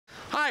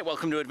Hi,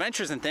 welcome to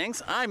Adventures and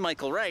Things. I'm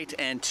Michael Wright,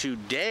 and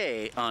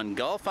today on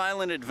Gulf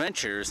Island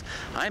Adventures,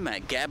 I'm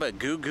at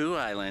Gabriola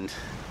Island.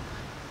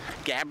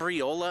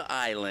 Gabriola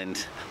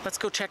Island. Let's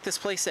go check this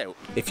place out.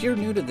 If you're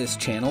new to this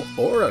channel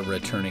or a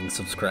returning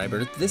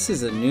subscriber, this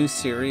is a new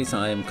series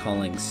I am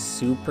calling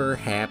Super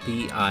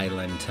Happy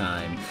Island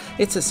Time.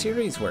 It's a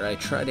series where I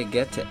try to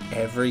get to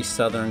every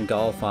southern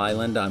Gulf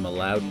island I'm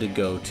allowed to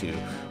go to.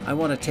 I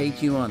want to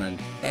take you on an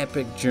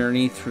epic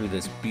journey through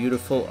this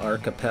beautiful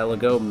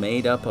archipelago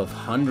made up of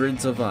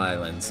hundreds of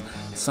islands.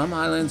 Some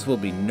islands will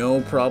be no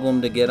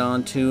problem to get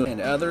onto, and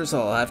others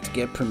I'll have to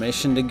get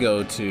permission to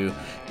go to.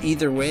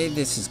 Either way,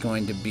 this is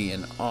going to be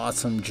an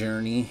awesome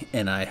journey,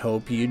 and I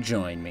hope you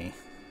join me.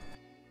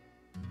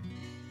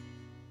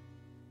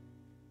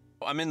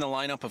 I'm in the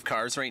lineup of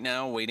cars right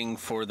now waiting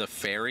for the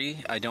ferry.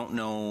 I don't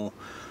know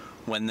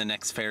when the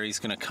next ferry is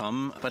going to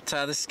come, but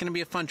this is going to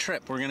be a fun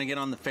trip. We're going to get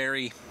on the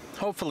ferry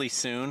hopefully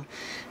soon,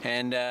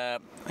 and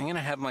I'm going to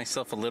have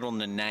myself a little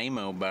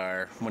Nanaimo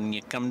bar. When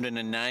you come to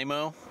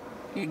Nanaimo,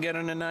 you get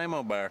a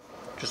Nanaimo bar.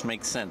 Just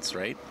makes sense,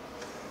 right?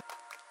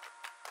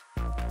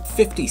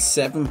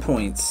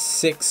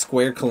 57.6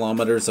 square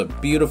kilometers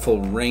of beautiful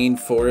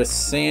rainforest,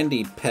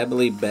 sandy,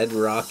 pebbly,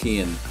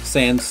 bedrocky, and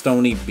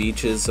sandstony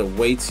beaches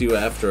awaits you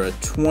after a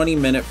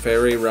 20-minute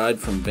ferry ride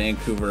from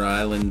Vancouver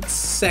Island's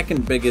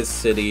second biggest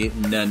city,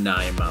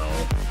 Nanaimo.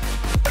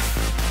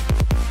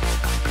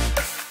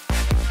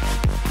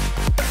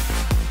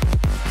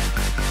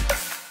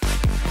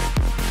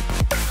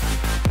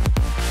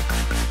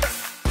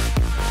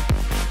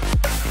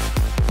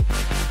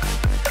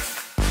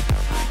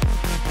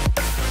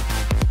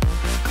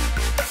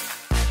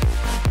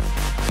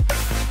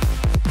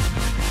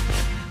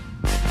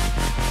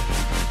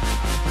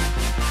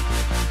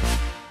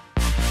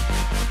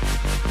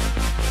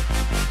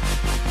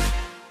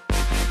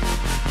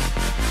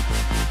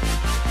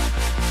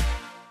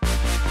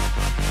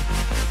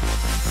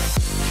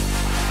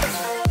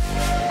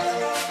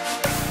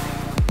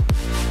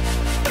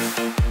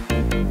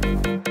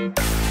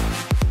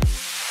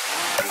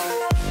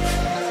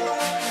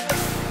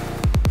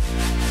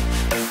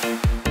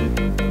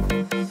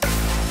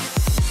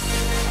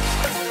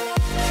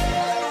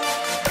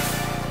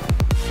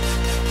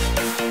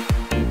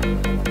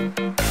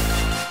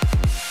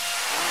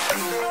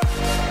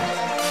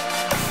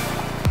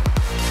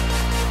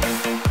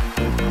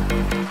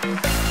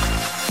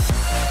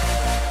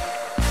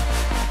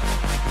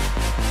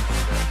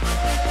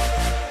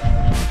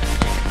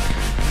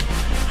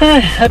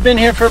 I've been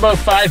here for about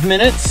 5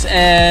 minutes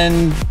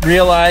and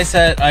realized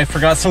that I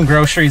forgot some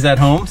groceries at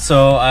home,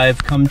 so I've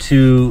come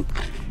to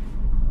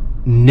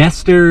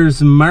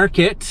Nestor's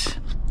Market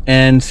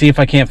and see if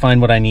I can't find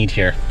what I need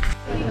here.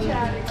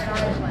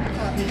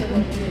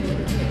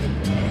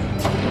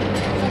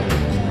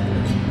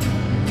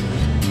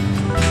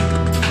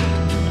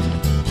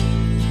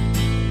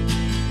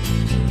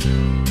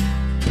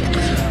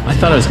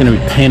 I thought I was going to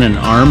be paying an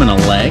arm and a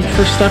leg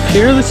for stuff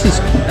here. This is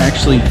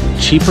actually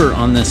cheaper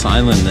on this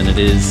island than it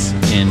is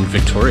in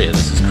Victoria.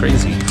 This is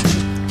crazy.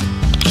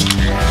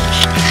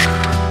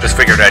 Just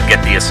figured I'd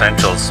get the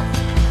essentials.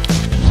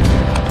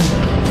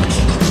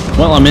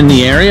 Well, I'm in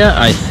the area.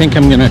 I think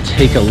I'm going to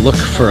take a look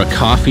for a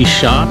coffee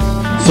shop.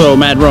 So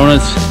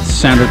Madrona's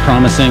sounded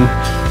promising.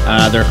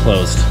 They're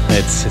closed.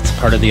 It's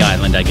part of the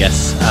island, I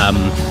guess.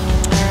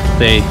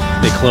 They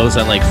close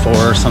at like 4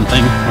 or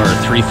something, or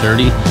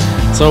 3:30.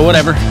 So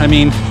whatever, I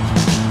mean,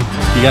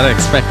 you gotta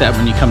expect that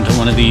when you come to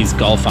one of these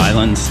Gulf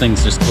islands.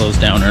 Things just close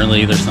down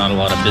early. There's not a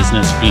lot of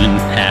business being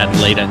had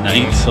late at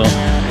night, so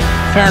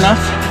fair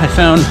enough. I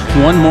found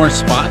one more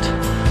spot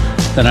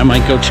that I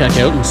might go check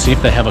out and see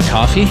if they have a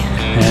coffee,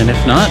 and if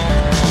not,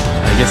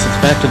 I guess it's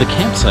back to the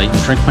campsite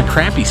and drink my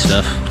crappy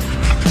stuff.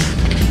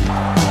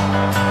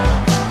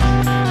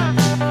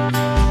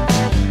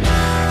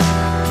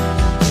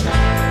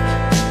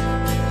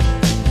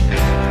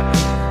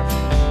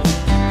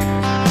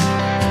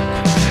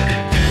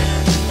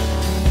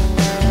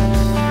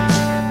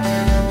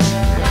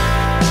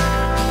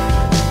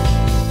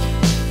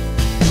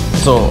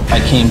 So I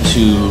came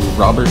to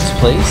Robert's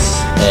place,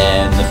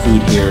 and the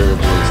food here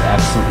was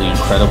absolutely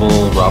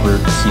incredible.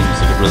 Robert seems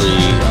like a really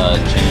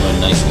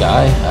genuine, nice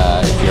guy.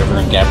 If you're ever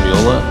in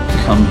Gabriola,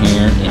 come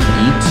here and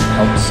eat,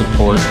 help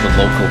support the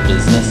local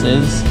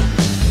businesses.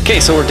 Okay,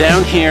 so we're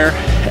down here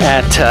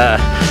at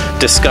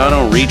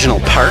Descano Regional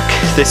Park.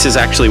 This is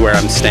actually where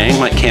I'm staying.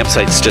 My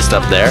campsite's just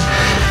up there,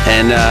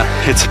 and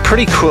it's a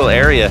pretty cool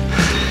area.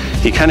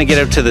 You kind of get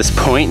up to this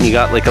point and you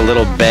got like a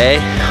little bay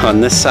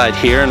on this side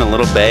here and a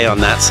little bay on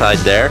that side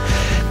there.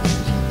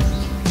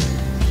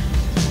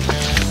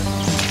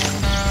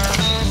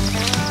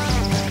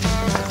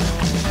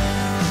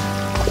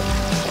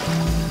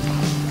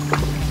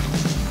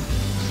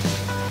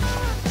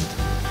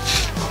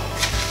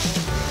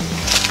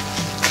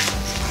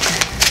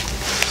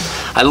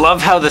 I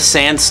love how the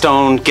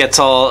sandstone gets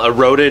all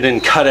eroded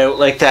and cut out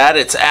like that.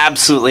 It's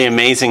absolutely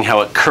amazing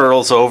how it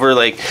curls over.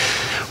 Like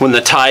when the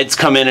tides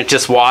come in, it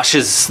just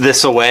washes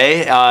this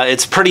away.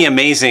 It's pretty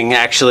amazing,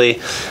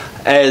 actually.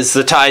 as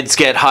the tides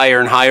get higher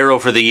and higher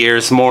over the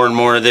years, more and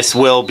more this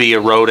will be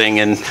eroding,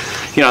 and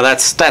you know,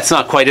 that's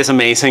not quite as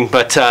amazing.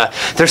 But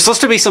there's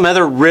supposed to be some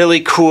other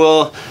really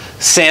cool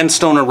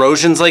sandstone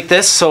erosions like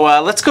this, so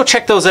let's go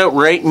check those out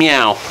right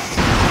meow.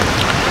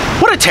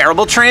 What a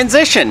terrible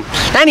transition.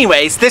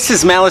 Anyways, this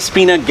is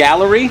Malaspina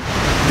Gallery.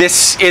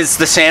 This is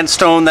the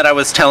sandstone that I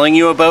was telling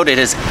you about. It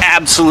is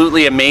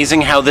absolutely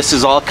amazing how this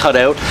is all cut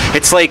out.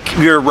 It's like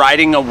you're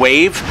riding a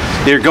wave.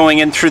 You're going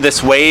in through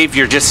this wave.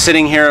 You're just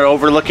sitting here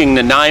overlooking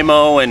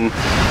Nanaimo and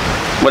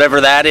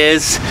whatever that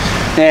is.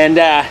 And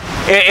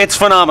it's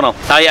phenomenal.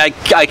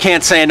 I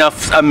can't say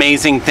enough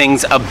amazing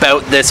things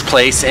about this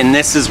place, and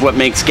this is what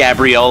makes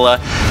Gabriola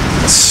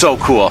so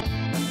cool.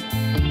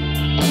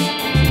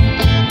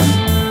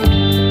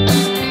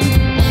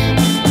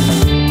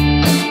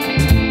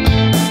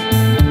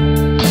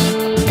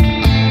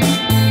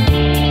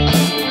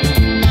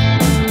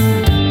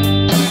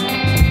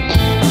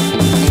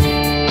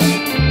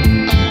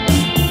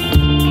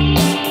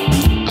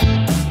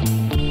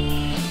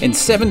 In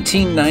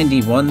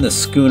 1791, the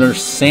schooner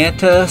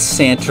Santa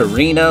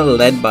Santarina,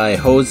 led by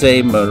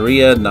Jose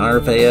Maria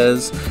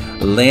Narvaez,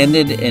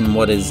 landed in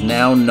what is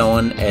now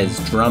known as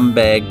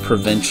Drumbag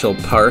Provincial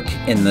Park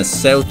in the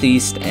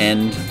southeast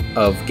end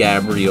of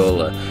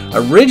Gabriola,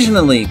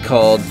 originally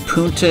called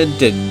Punta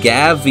de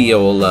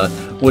Gaviola,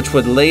 which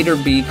would later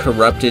be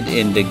corrupted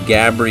into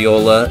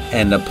Gabriola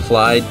and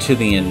applied to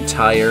the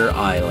entire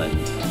island.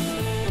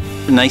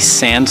 Nice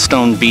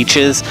sandstone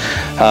beaches,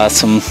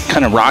 some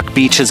kind of rock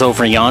beaches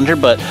over yonder,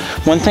 but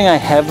one thing I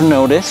have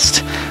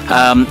noticed,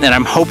 and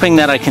I'm hoping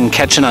that I can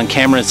catch it on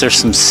camera, is there's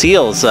some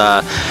seals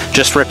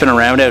just ripping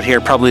around out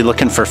here, probably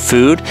looking for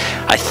food.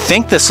 I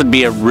think this would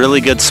be a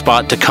really good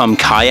spot to come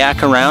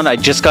kayak around. I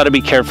just got to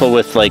be careful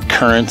with like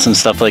currents and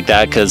stuff like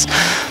that, because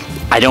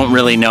I don't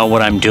really know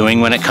what I'm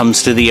doing when it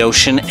comes to the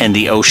ocean, and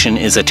the ocean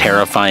is a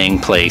terrifying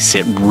place.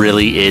 It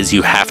really is.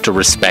 You have to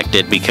respect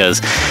it, because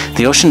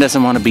the ocean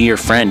doesn't want to be your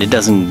friend. It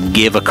doesn't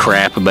give a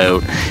crap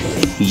about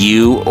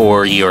you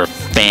or your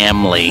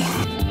family.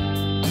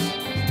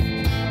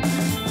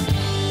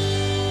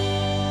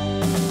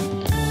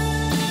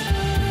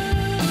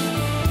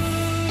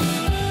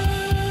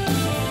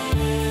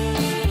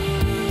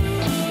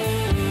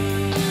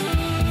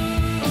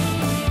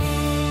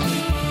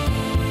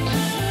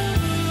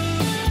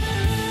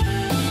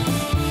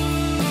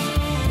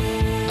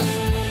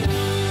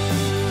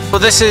 So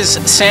this is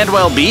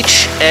Sandwell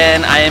Beach,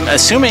 and I am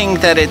assuming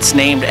that it's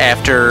named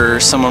after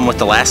someone with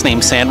the last name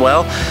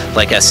Sandwell,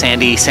 like a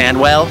Sandy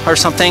Sandwell or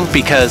something,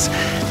 because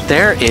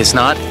there is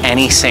not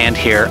any sand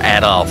here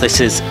at all. This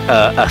is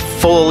a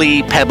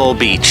fully pebble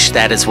beach.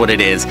 That is what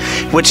it is.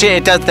 Which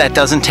that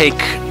doesn't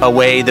take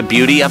away the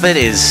beauty of it.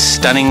 It is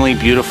stunningly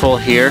beautiful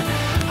here.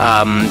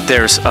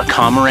 There's a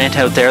cormorant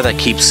out there that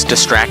keeps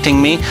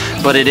distracting me,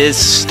 but it is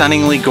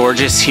stunningly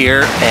gorgeous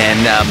here,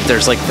 and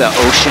there's like the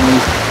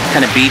ocean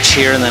kind of beach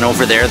here, and then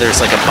over there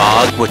there's like a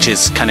bog, which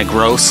is kind of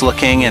gross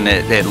looking, and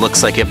it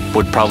looks like it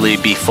would probably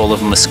be full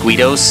of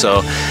mosquitoes,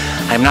 so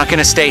I'm not going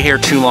to stay here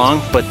too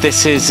long. But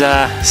this is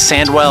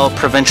Sandwell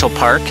Provincial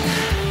Park.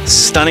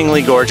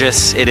 Stunningly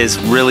gorgeous. It is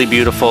really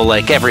beautiful,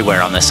 like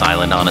everywhere on this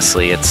island,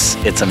 honestly.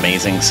 It's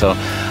amazing. So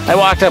I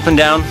walked up and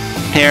down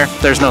here.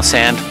 There's no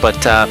sand,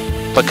 but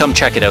come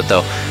check it out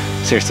though.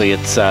 Seriously,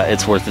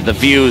 it's worth it. The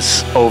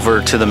views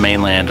over to the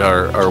mainland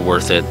are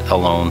worth it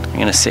alone. I'm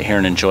gonna sit here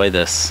and enjoy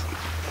this.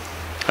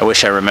 I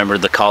wish I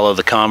remembered the call of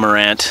the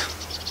cormorant.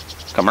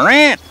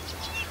 Cormorant!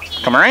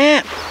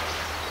 Cormorant!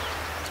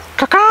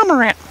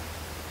 Cormorant!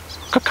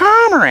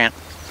 Cormorant!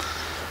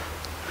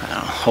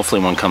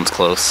 Hopefully one comes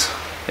close.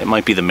 It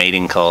might be the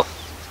mating call.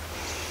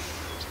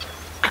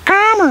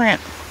 Cormorant!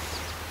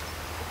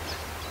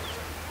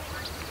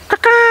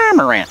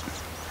 Cormorant!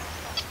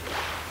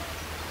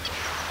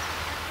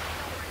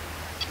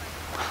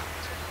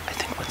 I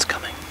think one's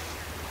coming.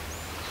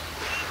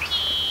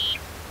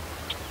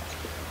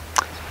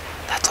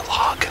 That's a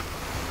log.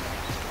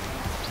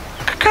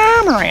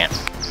 Cormorant!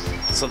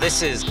 So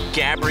this is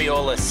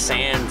Gabriola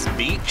Sands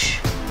Beach.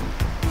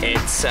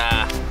 It's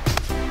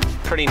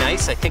pretty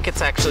nice. I think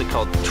it's actually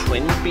called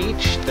Twin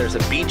Beach. There's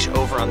a beach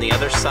over on the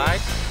other side.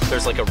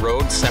 There's like a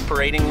road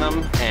separating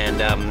them,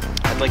 and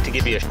I'd like to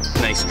give you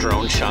a nice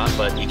drone shot,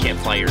 but you can't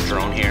fly your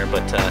drone here.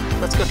 But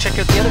let's go check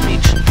out the other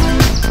beach.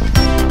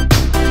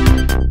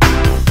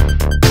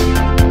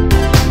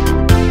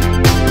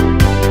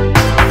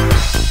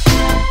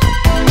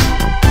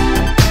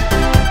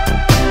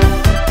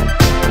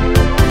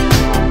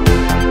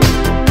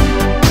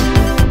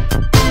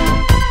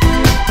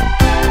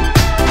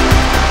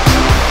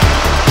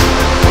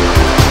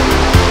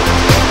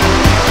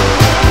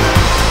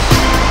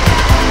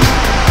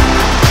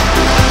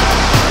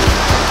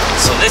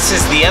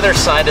 This is the other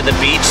side of the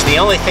beach.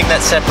 The only thing that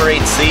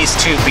separates these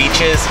two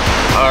beaches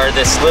are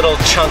this little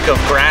chunk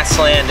of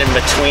grassland in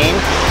between.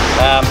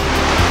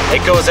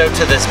 It goes out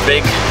to this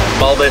big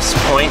bulbous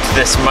point,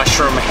 this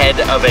mushroom head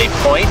of a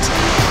point.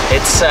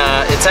 It's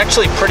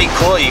actually pretty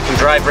cool. You can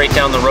drive right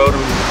down the road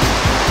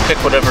pick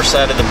whatever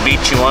side of the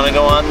beach you want to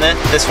go on then.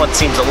 This one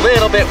seems a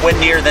little bit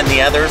windier than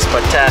the others,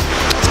 but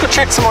let's go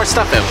check some more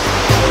stuff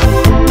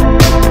out.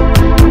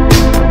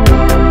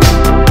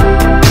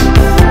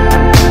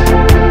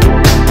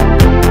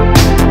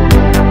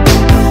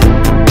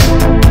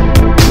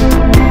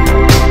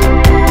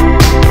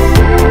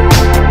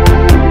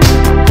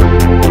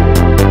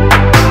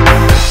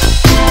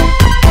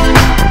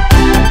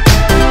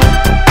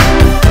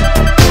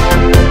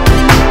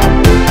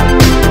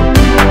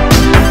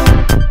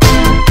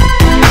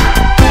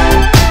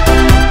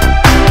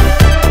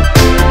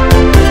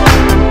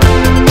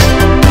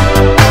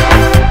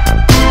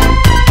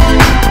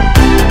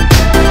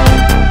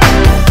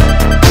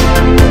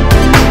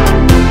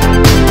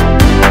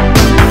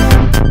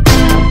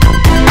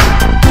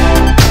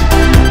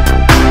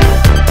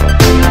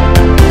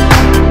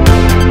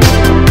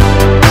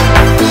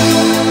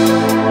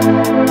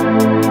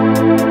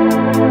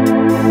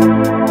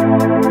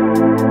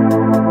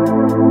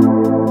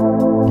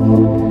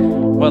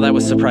 Well, that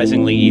was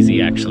surprisingly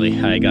easy, actually.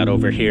 I got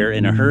over here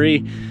in a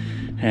hurry,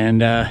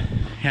 and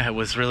yeah, it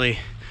was really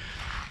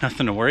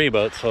nothing to worry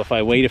about. So if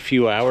I wait a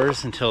few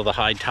hours until the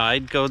high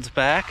tide goes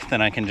back,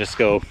 then I can just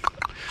go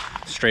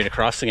straight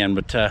across again.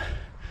 But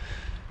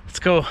let's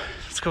go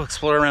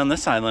explore around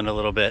this island a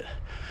little bit.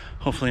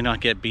 Hopefully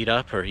not get beat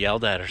up or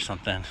yelled at or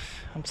something.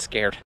 I'm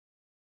scared.